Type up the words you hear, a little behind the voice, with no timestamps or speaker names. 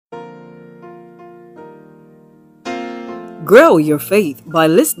Grow your faith by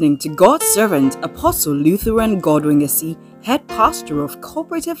listening to God's servant Apostle Lutheran Godwin Yesi, head pastor of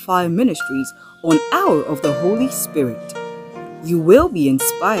Cooperative Fire Ministries, on Hour of the Holy Spirit. You will be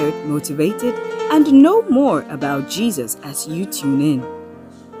inspired, motivated, and know more about Jesus as you tune in.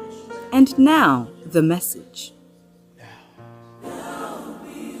 And now, the message.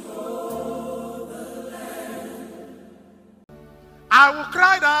 I will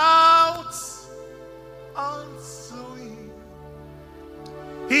cry out unto him.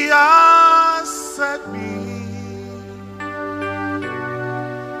 He answered me.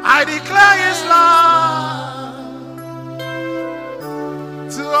 I declare his love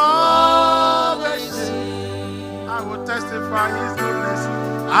to all nations. I will testify his goodness.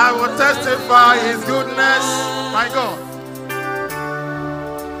 I will testify his goodness, my God.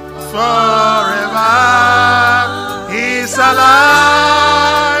 Forever he's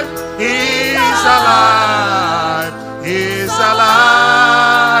alive. He's alive. He's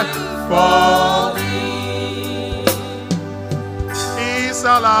alive for me. He's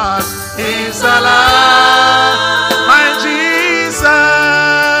alive. He's alive. My Jesus.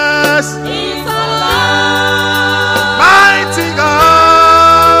 He's alive. Mighty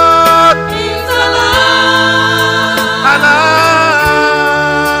God. He's alive.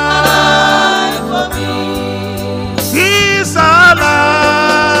 Alive. For me. He's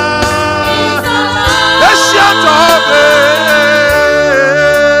alive. He's alive. The shout of it.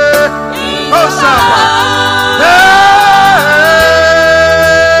 Oh, Shabbat.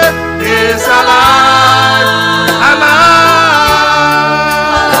 He's alive. Alive.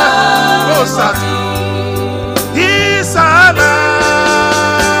 Oh, Shabbat. He's alive.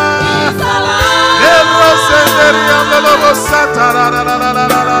 He's alive. Every Sunday, I'm the Lord of Satan.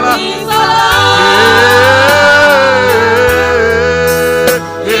 He's alive.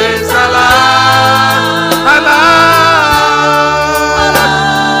 He's alive. Alive.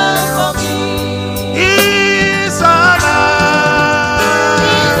 For me. He's alive.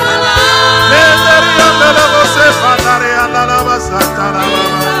 He's alive.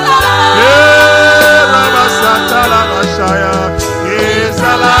 He's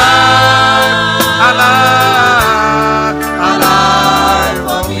alive. Alive. Alive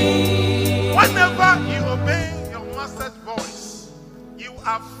for me. Whenever you obey your master's voice, you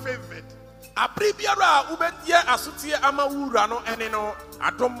are favored.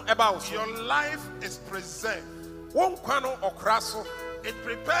 Your life is preserved. It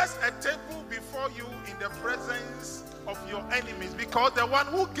prepares a table before you in the presence of your enemies, because the one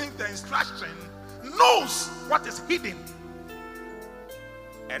who gave the instruction knows what is hidden.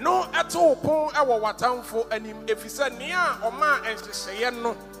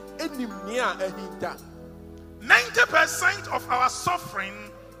 90% of our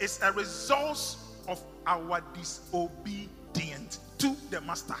suffering is a result of our disobedience to the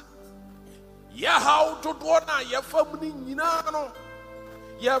master. But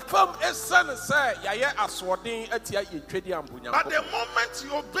the moment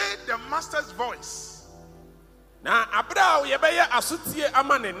you obey the master's voice,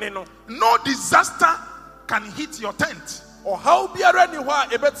 no disaster can hit your tent. Oh,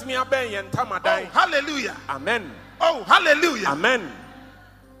 hallelujah. Amen. Oh, hallelujah. Amen.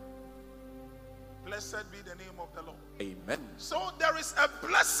 Blessed be the name of the Lord. Amen. So there is a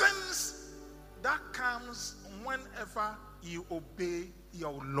blessings that comes whenever you obey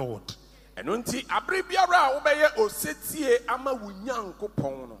your Lord.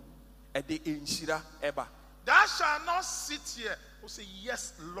 Thou shalt not sit here who say,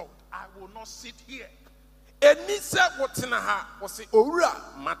 yes, Lord, I will not sit here.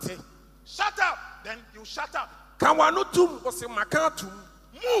 Shut up, then you shut up.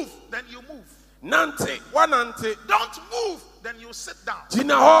 Move, then you move. Don't move, then you sit down.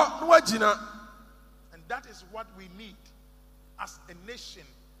 And that is what we need as a nation,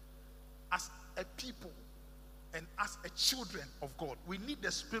 as a people, and as a children of God. We need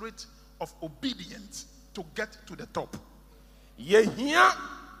the spirit of obedience to get to the top.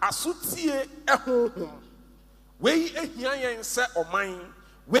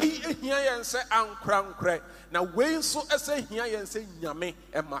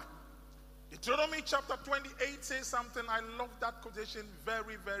 Deuteronomy chapter 28 says something. I love that quotation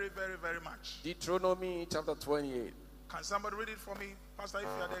very, very, very, very much. Deuteronomy chapter 28. Can somebody read it for me? Pastor, if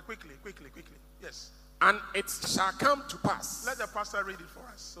you are there, quickly. Yes. And it shall come to pass. Let the pastor read it for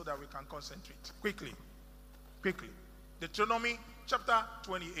us so that we can concentrate. Quickly. Deuteronomy chapter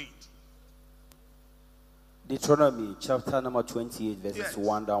 28. Deuteronomy chapter number 28, verses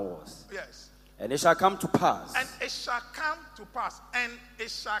 1 downwards. Yes. And it shall come to pass. And it shall come to pass. And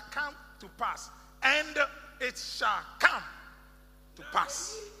it shall come to pass. And it shall come to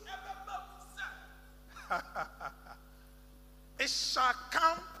pass. It shall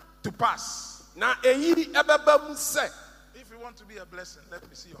come to pass. Na eyi ebeba mu se. If you want to be a blessing, let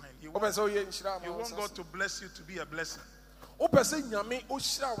me see your hand. You Ope se oye nshira ma. want God to bless you to be a blessing. Ope se nyame o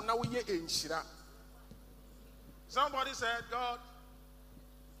shira wo na wo ye enshira. Somebody said, God,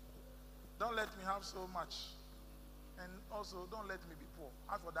 don't let me have so much. And also, don't let me be poor.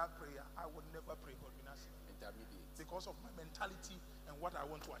 As for that prayer, I would never pray God intermediate because of my mentality and what I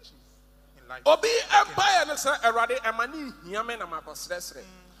want to achieve in life. Obi empire no se erade emani hiame na makosresre.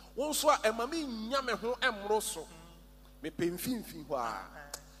 Wo so a emami nyame ho emro so. Me pemfimfin ho a.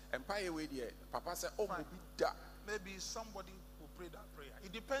 Empire we there. Papa say oh bi da. Maybe somebody will pray that prayer.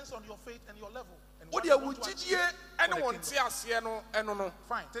 It depends on your faith and your level. And What what you you want to would achieve ene for the won kingdom. ti ase no eno no.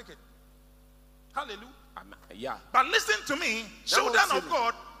 Fine, take it. Hallelujah. Yeah. But listen to me, children was of silly.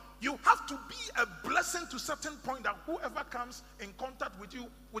 God, you have to be a blessing to a certain point that whoever comes in contact with you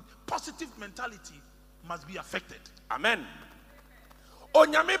with positive mentality must be affected. Amen.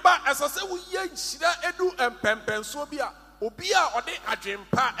 Onyame ba esase wo ye nhyira edu empempenso bi a obi a ode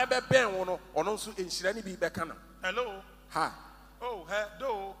adwempa ebeben wo no ono nso nhyira ni bi beka na. Hello? Ha. Oh,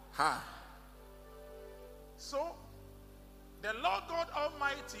 hello. Ha. So, the Lord God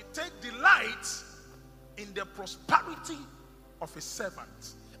Almighty take delight in the prosperity of his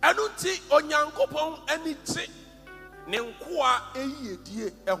servant. Enu nti onyankopon ani ti ne nkoa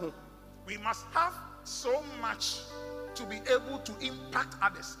eyedie eho. We must have so much to be able to impact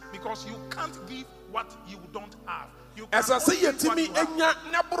others because you can't give what you don't have. You can Esase only give what yetimi you have. enya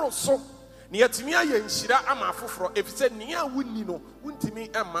nebro so. Ne yetimi aye nhyira ama afoforo efise ne a wonni no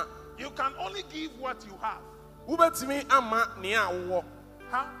wuntimi emma. You can only give what you have. Wubetimi ama ne a wo.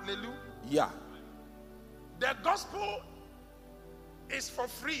 Hallelujah. Yeah. The gospel is for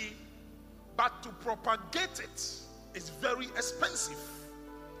free, but to propagate it is very expensive.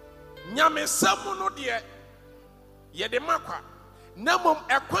 Nyame samu no de ye de makwa na mom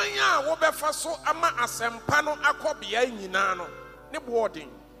ekwan a wo befa so ama asempa no akobia nyina no ne boarding.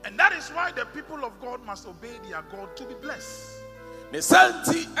 And that is why the people of God must obey their God to be blessed. Ne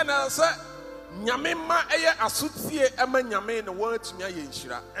santi ena se nyame ma eye asutie ama nyame ne wo atumi aye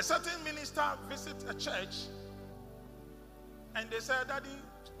nhyira. A certain minister visited a church and they said, Daddy,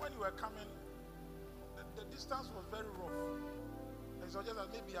 when you were coming, the distance was very rough. And suggested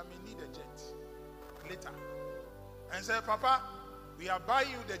that maybe I may need a jet later. And said, Papa, we are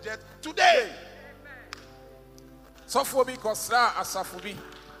buying you the jet today. Sofo bi kosra asafo bi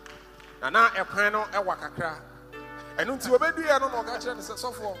na ekwan no ewa kakra. Enu nti obedu ye no no ka kire ne se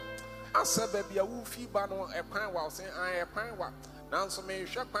sofo asa ba bia wo fi ba no ekwan wa se an ekwan wa nanso me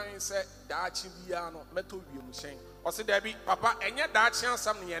hwe kwan se daachi bia no meto wiem hyen. O se da bi papa enye daachi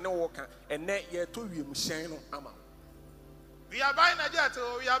ansam ne ye ne wo ka enne ye to wiem hyen no ama. We are buying a jet,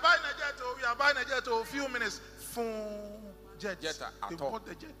 we are buying a jet, we are buying a jet, a few minutes. Jet. They bought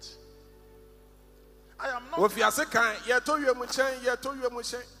the jet. I am not. Ofi ase kan ye to wiem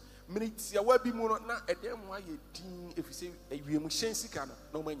hyen minutes ya wa bi mu no na edem wa ye din efise wiem hyen sika no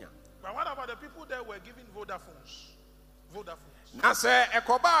na omanya. But what about the people that were giving Vodafones? Vodafones. Na se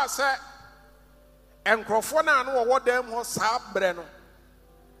ekoba se enkrofo na no wo dem ho sa bre no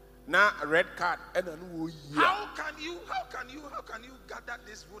na red card ena no wo yi. How can you gather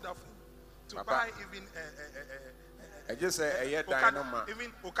this Vodafone to Papa, buy even I just say a Okada, dynama.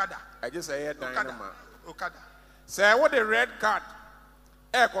 even Okada? I just say a dynama. Okada. Say what the red card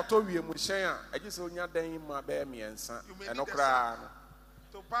e koto wie mu hyen a I just onya dan ma be miensa You may eno need a kra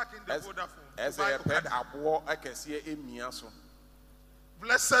To park in the Vodafone. as To buy a pet Okada. abo akese emia so.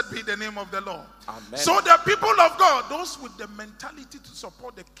 Blessed be the name of the Lord. Amen. So the people of God, those with the mentality to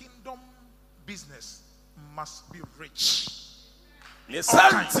support the kingdom business, must be rich.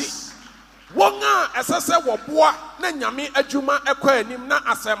 Lesanti wonga esese wo boa na nyame adwuma ekwa anim na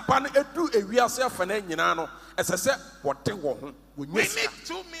asempa no edu ewiase afa na nyina no esese wote wo ho We wonya need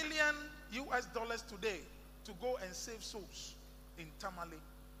 $2 million today to go and save souls in Tamale.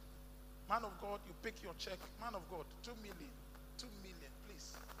 Man of God, you pick your check. Man of God, 2 million. 2 million,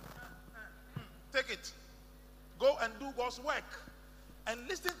 please. Take it. Go and do God's work. And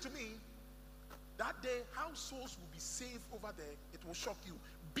listen to me. That day, how souls will be saved over there, it will shock you.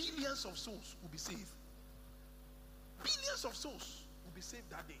 Billions of souls will be saved. Billions of souls will be saved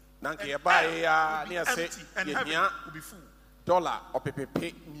that day. Nanke And eba hell ya will be ne ase empty, and ye heaven nia will be full. dollar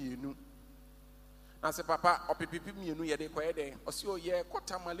opepepe mienu na se papa opepepe mienu ye de koye den o se o ye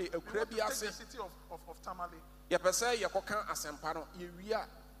kotamale We akura want to bi take ase the city of Tamale. ye pese ye koka asempa no ye wia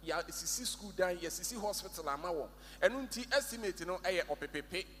ya sisi school dan ye sisi hospital ama wo enu nti estimate no eye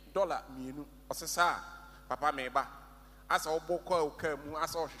opepepe dollar mienu o se sa Papa meba. As all boko mu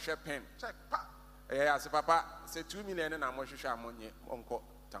as all share pen. Check. Pa. As Papa say 2 million and I'm sure uncle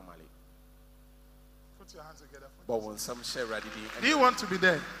Tamale. Put your hands together. But when some share ready. Do you want to be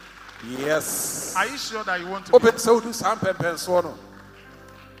there? Yes. Are you sure that you want to Open be so do some pen sono.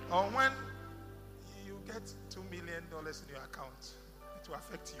 Or when you get $2 million in your account, it will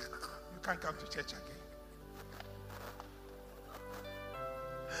affect you. You can't come to church again.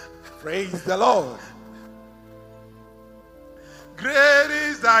 Praise the Lord. Great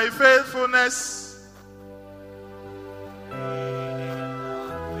is thy faithfulness.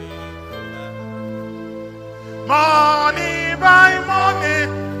 Morning by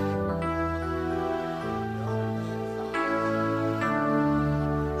morning.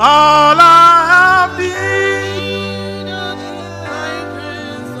 All I have need,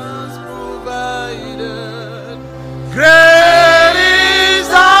 great is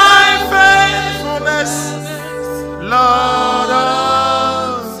thy faithfulness, Lord,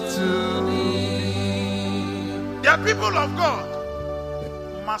 unto me. The people of God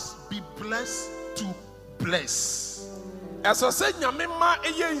must be blessed to bless. As I said, Yamima,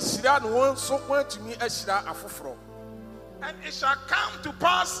 a year in Shiran, one so went to me as Shira Afufro. And it shall come to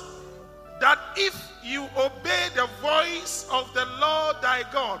pass that if you obey the voice of the Lord thy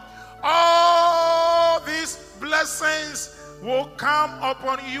God, all these blessings will come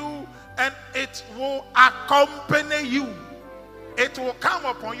upon you and it will accompany you. It will come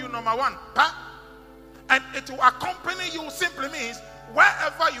upon you, number one. And it will accompany you simply means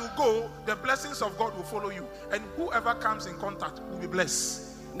wherever you go, the blessings of God will follow you. And whoever comes in contact will be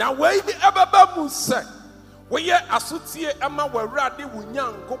blessed. Now, where the Ababa said, we are associate Emma were ready with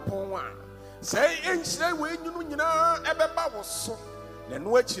young Copon. Say, and say, when you know, Ababa was so. Then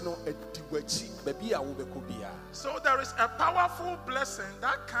what you know, a Diwachi, baby, I will be Kubia. So there is a powerful blessing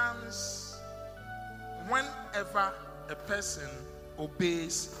that comes whenever a person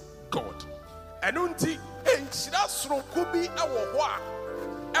obeys God. And unti, and she does from Kubi our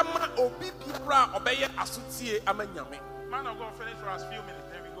Emma Obi Pibra obey associate Amanyame. Man of God, finish for us a few minutes.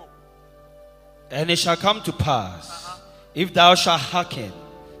 There we go. And it shall come to pass, if thou shalt hearken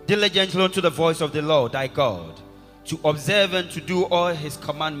diligently unto the voice of the Lord thy God, to observe and to do all his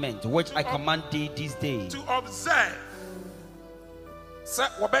commandments, which I command thee this day. To observe. Say,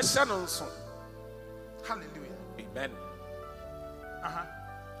 Wabeshanonson. Hallelujah. Amen.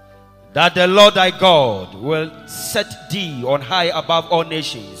 That the Lord thy God will set thee on high above all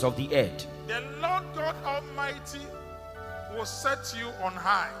nations of the earth. The Lord God Almighty will set you on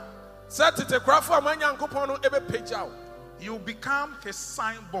high. Set it a craft for Manyan Copono ebe page out. You become his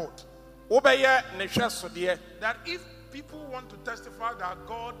signboard. Obey Neshaso dear. That if people want to testify that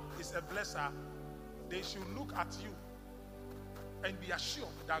God is a blesser, they should look at you and be assured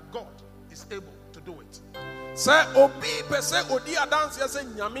that God is able to do it. Say Obi Pese Odi Adance as a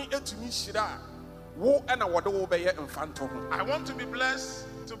Yami etumi Shira. Wo and a wado obey in Phantom. I want to be blessed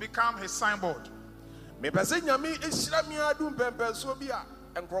to become his signboard. Me Pese Yami is Shirami Adum Pempe Sobia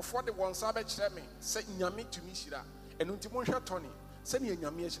and Crawford the one Sabbath Shremi. Say Yami to me Shira. And Untimosha Tony. Send you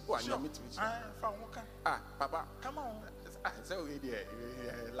Yami to me. Ah, Papa, Come on. So we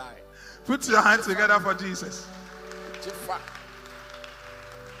lie. Put your hands together for Jesus.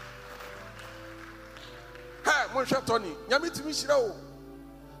 Hey, Monsha Tony, Yami to me Shira.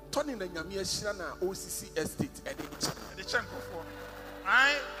 Tony and Yami Shirana OCC Estate and The Chenko for.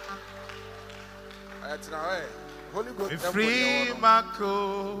 I Holy Ghost. free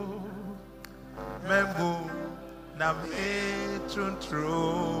Marco Membo Name Trun.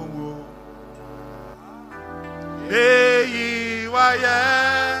 Hey, why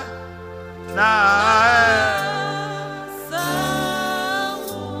na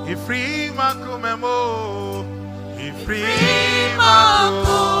free Marco Memo. Free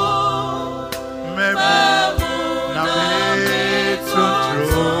Marco Memo Name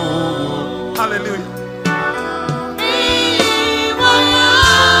Trun. Hallelujah.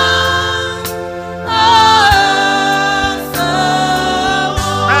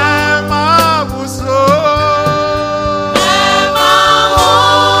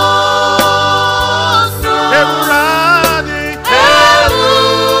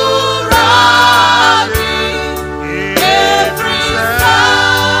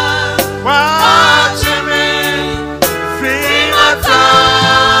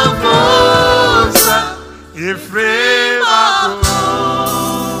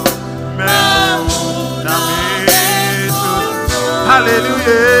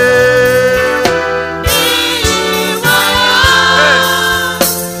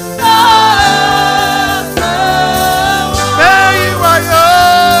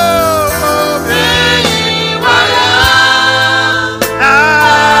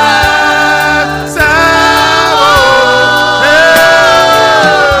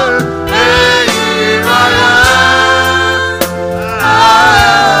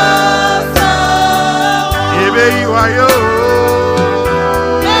 wayo.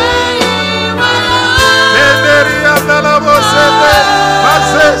 Nenderia dalabosete,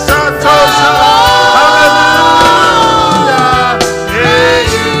 pase santosa. Hallelujah.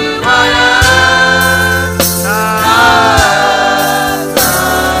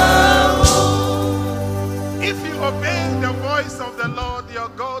 If you obey the voice of the Lord your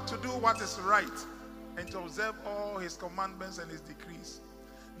God to do what is right and to observe all his commandments and his decrees,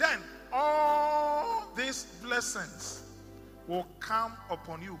 then all these blessings will come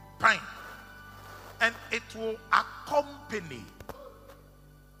upon you. Bang. And it will accompany.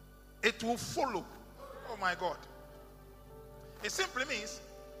 It will follow. Oh my God. It simply means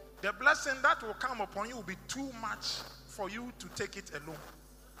the blessing that will come upon you will be too much for you to take it alone.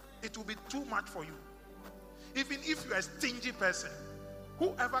 It will be too much for you. Even if you are a stingy person,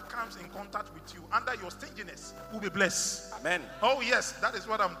 whoever comes in contact with you under your stinginess will be blessed. Amen. Oh yes, that is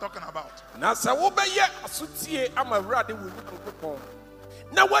what I'm talking about. Na sa wo be ye asutie amawrade wo ni kokon.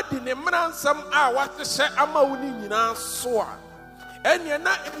 Na wadi ne mransam a watehye ama wo ni nyina so a. Ene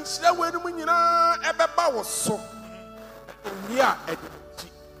na enhyira wo enum nyina ebeba wo so. Owia edi.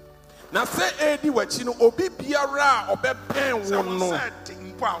 Na se edi wachi no obi biara a obeben wo no.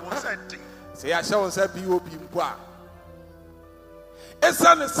 Se ya hye wo se bi obi mpo a.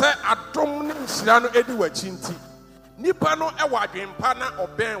 Esane se adom ne nhyira no edi wachi nti. Nipa no ewa adwempa na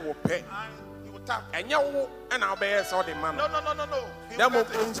oben wo pe. Enye wo na obeye se ode ma no. No. Demo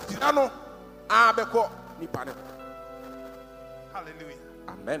nhyira no a beko nipa no. Hallelujah.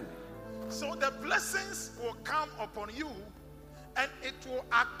 Amen. So the blessings will come upon you and it will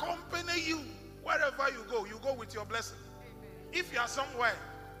accompany you wherever you go. You go with your blessing. If you are somewhere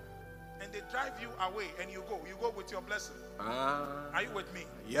and they drive you away and you go with your blessing. Are you with me?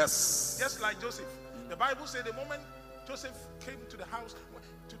 Yes. Just like Joseph. The Bible said the moment Joseph came to the house,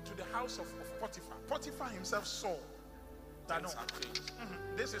 to the house of Potiphar, Potiphar himself saw that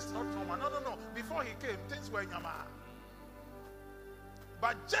this is not normal. No. Before he came, things were Yamaha.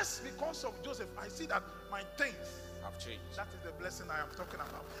 But just because of Joseph, I see that my things Have changed. That is the blessing I am talking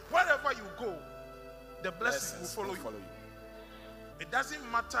about. Wherever you go, the blessing will follow you. It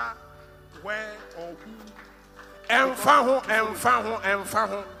doesn't matter where or who. Emfa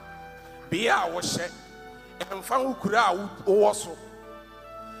ho. Bia wo hye. Emfa ho kura wo so.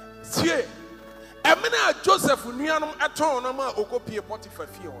 Sie. Emina Joseph nuanom eton no ma okopie Potiphar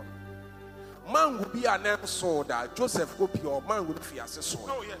fie ho. Mangu bia nem so da Joseph kopie o mangu fi ase so.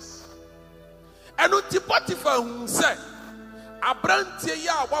 Oh yes. Enu ti Potiphar hu se abrantie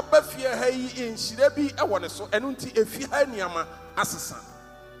ya waba fie ha yi enhyira bi e wone so enu ti efi ha niama asesa.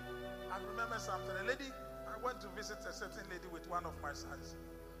 I remember something. A lady, I went to visit a certain lady with one of my sons.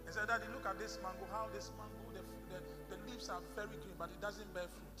 I said, Daddy, look at this mango, how this mango, the leaves are very green, but it doesn't bear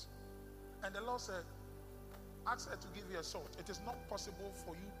fruit. And the Lord said, ask her to give you a salt. It is not possible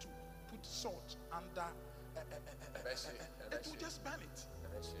for you to put salt under it will just burn it.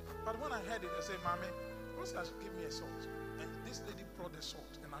 But when I heard it, I said, Mommy, God said I should give me a salt. And this lady brought the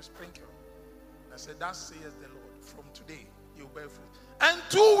salt and I sprinkled. I said, that says the Lord, from today you'll bear fruit. And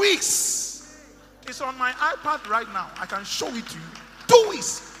 2 weeks, it's on my iPad right now. I can show it to you. 2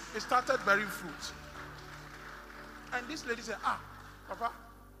 weeks, it started bearing fruit. And this lady said, Papa,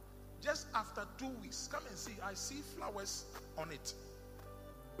 just after 2 weeks, come and see. I see flowers on it.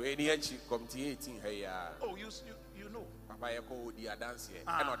 Oh, you know. Papa yako di adanse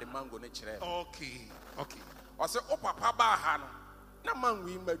e no de mango ne kire. Okay. O se o papa ba ha no. Na mango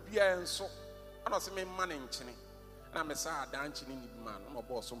yi madua enso. Ana se me ma ne nkyene. Na me sa adanche ne ni bi ma no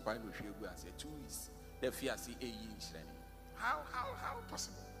bo so mpa no hwe egu ase 2 weeks. Da fi ase eyi nkyere ne. How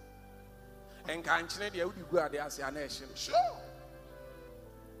possible? En kan nkyene de udi gu ade ase ana ehye. Sure.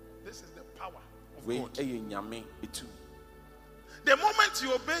 This is the power of God. Nyame etu. The moment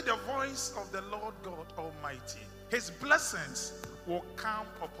you obey the voice of the Lord God Almighty, His blessings will come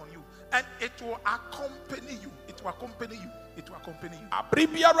upon you and it will accompany you. It will accompany you. It will accompany you.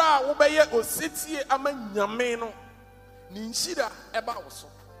 Abribiara wo beye osetie ama nyame no. Ni nshira eba wo so.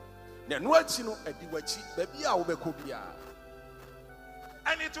 Na no achi no adi wachi ba bia wo beko bia.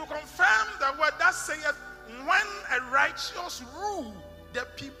 And it will confirm the word that saith, when a righteous rule, the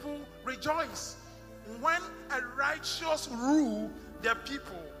people rejoice. When a righteous rule, the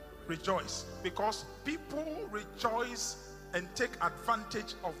people rejoice. Because people rejoice and take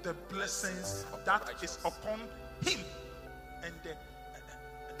advantage of the blessings that is upon him. And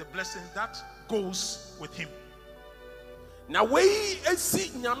the blessing that goes with him. Now we esi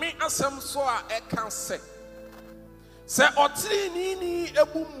nyame asem so a eka se otiri ni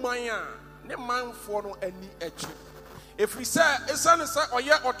ebu man a ne manfo no ani echu If we say, Esan is or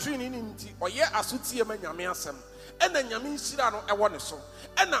ye or training in tea, or ye asuti a yamiasem, and then yamin sirano a one so,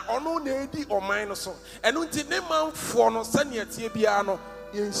 and a ono nedi or mine so, and until the man for no sanya tibiano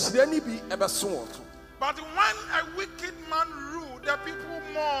in Shirani be ever so. But when a wicked man rule, the people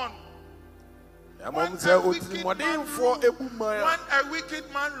mourn. When a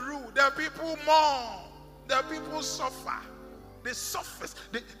wicked man rule, the people mourn. The people suffer. They suffer.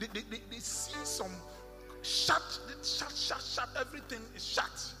 They see some shut. Everything is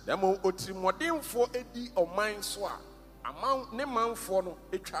shut. The more otrimodin for Eddie or mine swa. Amount ne man for no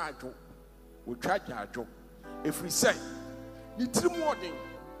a charge. We charge our job. If we say, Nitrimodin,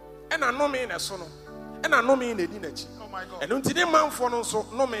 and I know me in a son, and I know me in a dinner. Oh my God. And until the man for no so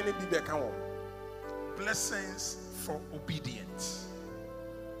no many be back home. Blessings for obedience.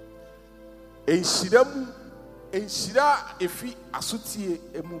 Enshira efi asutie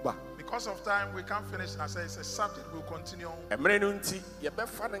emuba. Because of time, we can't finish. As I say, it's a subject. We'll continue. And next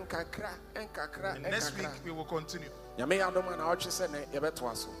week, we will continue. And you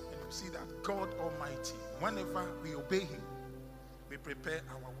see that God Almighty, whenever we obey Him, we prepare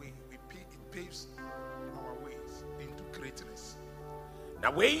our way. It paves our ways into greatness.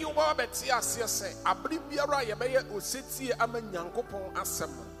 Now, where you are, but see, I say, I believe you are a mayor who sits here among young couple as a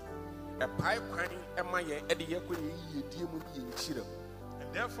pipe crying, and my Eddie, and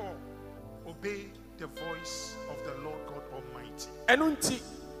therefore, obey the voice of the Lord God Almighty. And until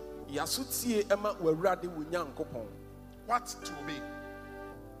Yasuti Emma were ready with young couple. What to obey?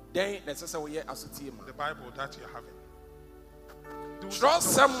 Then necessarily asuti the Bible that you're having.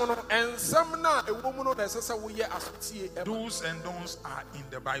 Trust someone and some now a woman necessarily asuti. Do's and don'ts are in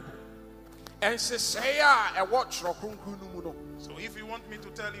the Bible. And she say a watch rock. So if you want me to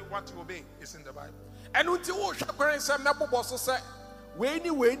tell you what to obey, it's in the Bible. And until we some boss say, way,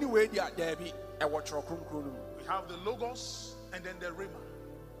 there be a watch rock. We have the logos and then the rhema.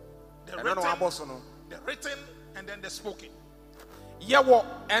 The written and then the spoken. Yeah,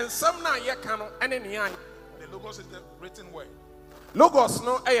 and some now ye cano and any eye. The logos is the written word. Logos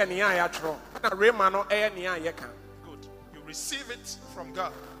no a any eye atro. And a rhema no a any eye ye can. Good. You receive it from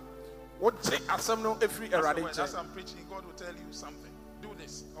God. What take as some no every eradicated. As I'm preaching, God will tell you something. Do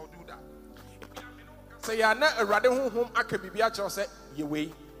this or do that. Say you are not a radical home. I can be at your set. You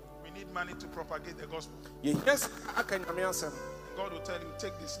way. We need money to propagate the gospel. Yes, I can answer. God will tell you,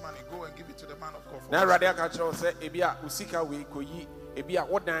 take this money, go and give it to the man of God. Now, radical say, Ebia, Usika way, Koyi, Ebia,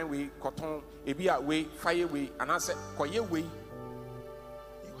 what dine way, cotton, Ebia way, fire way, and I said, Koye way.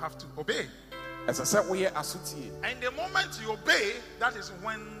 You have to obey. As I said, we are asuti. And the moment you obey, that is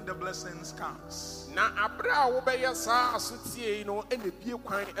when the blessings comes. Now, Abra obey sa asuti, you know, and the beer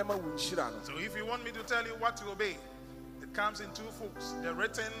quine Emma Winshiran. So if you want me to tell you what to obey, it comes in two folds: the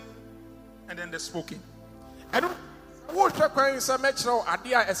written and then the spoken. I don't. What you're crying is a metro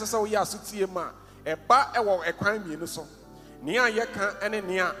idea as a way asuti ma a bar a crime you so near yaka and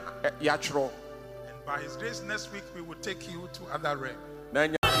near yatro. And by His grace, next week we will take you to other realm.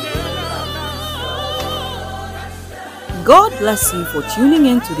 God bless you for tuning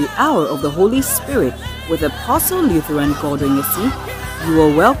in to the Hour of the Holy Spirit with Apostle Lutheran Godwin Yesi. You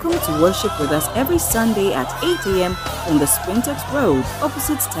are welcome to worship with us every Sunday at 8 a.m. on the Sprintex Road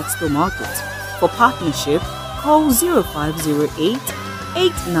opposite Texco Market. For partnership, call 0508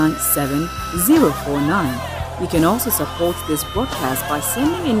 897 049. You can also support this broadcast by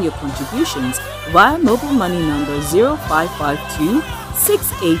sending in your contributions via mobile money number 0552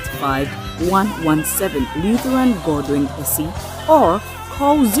 685 117 Lutheran Godwin SE or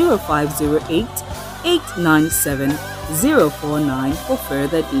call 0508 897 049 for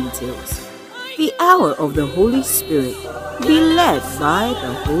further details. The Hour of the Holy Spirit. Be led by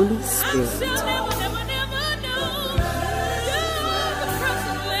the Holy Spirit.